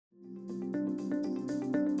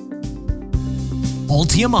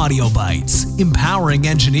Altium Audio Bytes, empowering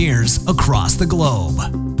engineers across the globe.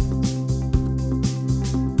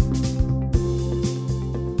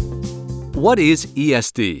 What is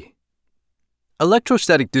ESD?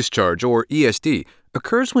 Electrostatic discharge, or ESD,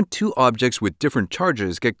 occurs when two objects with different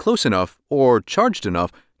charges get close enough or charged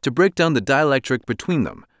enough to break down the dielectric between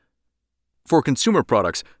them. For consumer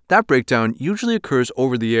products, that breakdown usually occurs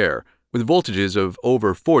over the air, with voltages of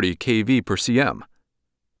over 40 kV per cm.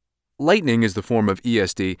 Lightning is the form of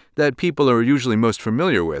ESD that people are usually most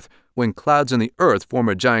familiar with when clouds on the Earth form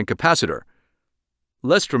a giant capacitor.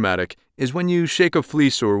 Less dramatic is when you shake a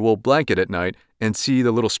fleece or wool blanket at night and see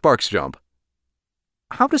the little sparks jump.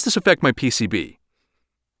 How does this affect my PCB?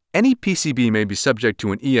 Any PCB may be subject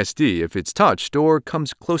to an ESD if it's touched or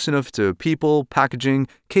comes close enough to people, packaging,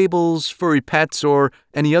 cables, furry pets, or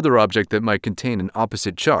any other object that might contain an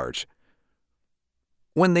opposite charge.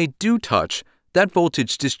 When they do touch, that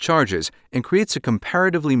voltage discharges and creates a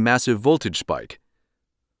comparatively massive voltage spike.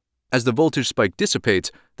 As the voltage spike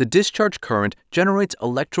dissipates, the discharge current generates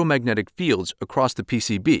electromagnetic fields across the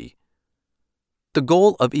PCB. The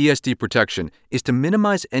goal of ESD protection is to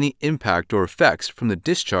minimize any impact or effects from the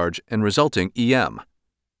discharge and resulting EM.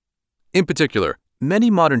 In particular, many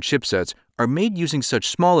modern chipsets are made using such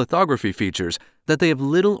small lithography features that they have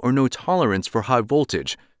little or no tolerance for high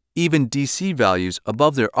voltage, even DC values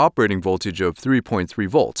above their operating voltage of 3.3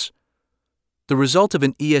 volts. The result of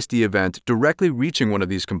an ESD event directly reaching one of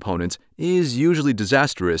these components is usually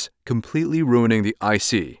disastrous, completely ruining the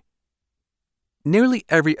IC. Nearly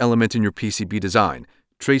every element in your PCB design,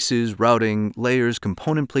 traces, routing, layers,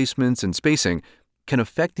 component placements, and spacing, can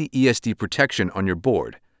affect the ESD protection on your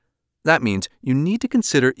board. That means you need to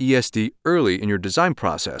consider ESD early in your design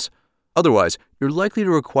process. Otherwise, you're likely to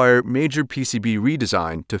require major PCB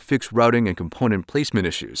redesign to fix routing and component placement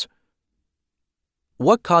issues.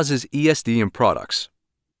 What causes ESD in products?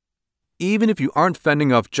 Even if you aren't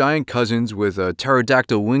fending off giant cousins with a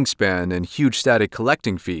pterodactyl wingspan and huge static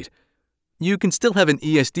collecting feet, you can still have an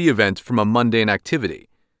ESD event from a mundane activity.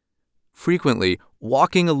 Frequently,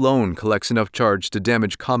 walking alone collects enough charge to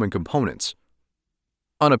damage common components.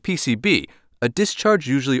 On a PCB, a discharge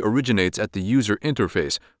usually originates at the user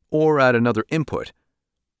interface or at another input.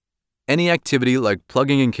 Any activity like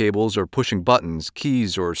plugging in cables or pushing buttons,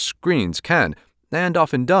 keys, or screens can, and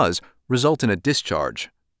often does, result in a discharge.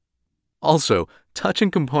 Also,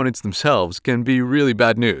 touching components themselves can be really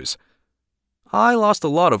bad news. I lost a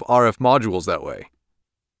lot of RF modules that way.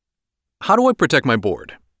 How do I protect my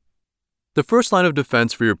board? The first line of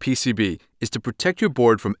defense for your PCB is to protect your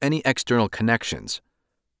board from any external connections.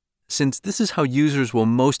 Since this is how users will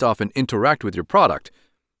most often interact with your product,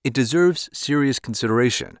 it deserves serious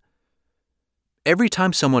consideration. Every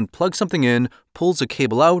time someone plugs something in, pulls a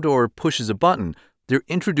cable out, or pushes a button, they're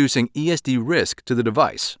introducing ESD risk to the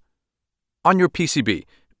device. On your PCB,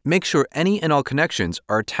 make sure any and all connections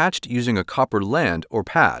are attached using a copper LAN or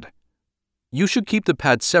pad. You should keep the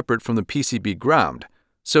pad separate from the PCB ground,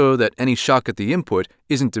 so that any shock at the input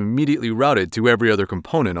isn't immediately routed to every other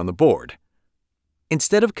component on the board.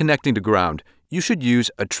 Instead of connecting to ground, you should use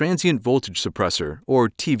a transient voltage suppressor, or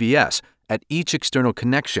TVS, at each external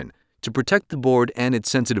connection to protect the board and its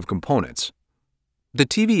sensitive components. The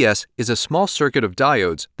TVS is a small circuit of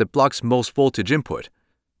diodes that blocks most voltage input,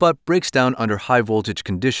 but breaks down under high voltage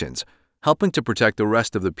conditions, helping to protect the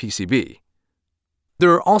rest of the PCB.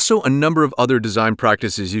 There are also a number of other design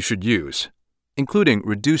practices you should use, including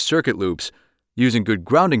reduced circuit loops, using good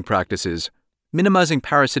grounding practices, minimizing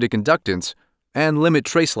parasitic inductance, and limit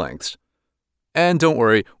trace lengths. And don't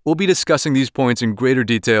worry, we'll be discussing these points in greater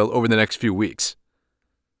detail over the next few weeks.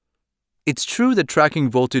 It's true that tracking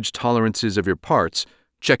voltage tolerances of your parts,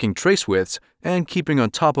 checking trace widths, and keeping on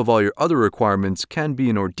top of all your other requirements can be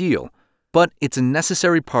an ordeal, but it's a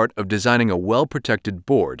necessary part of designing a well-protected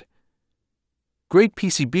board. Great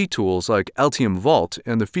PCB tools like Altium Vault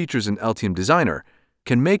and the features in Altium Designer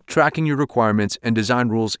can make tracking your requirements and design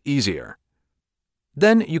rules easier.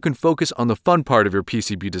 Then you can focus on the fun part of your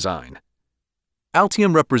PCB design.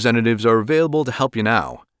 Altium representatives are available to help you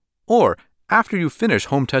now, or after you finish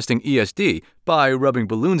home testing ESD by rubbing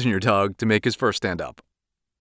balloons in your dog to make his fur stand up.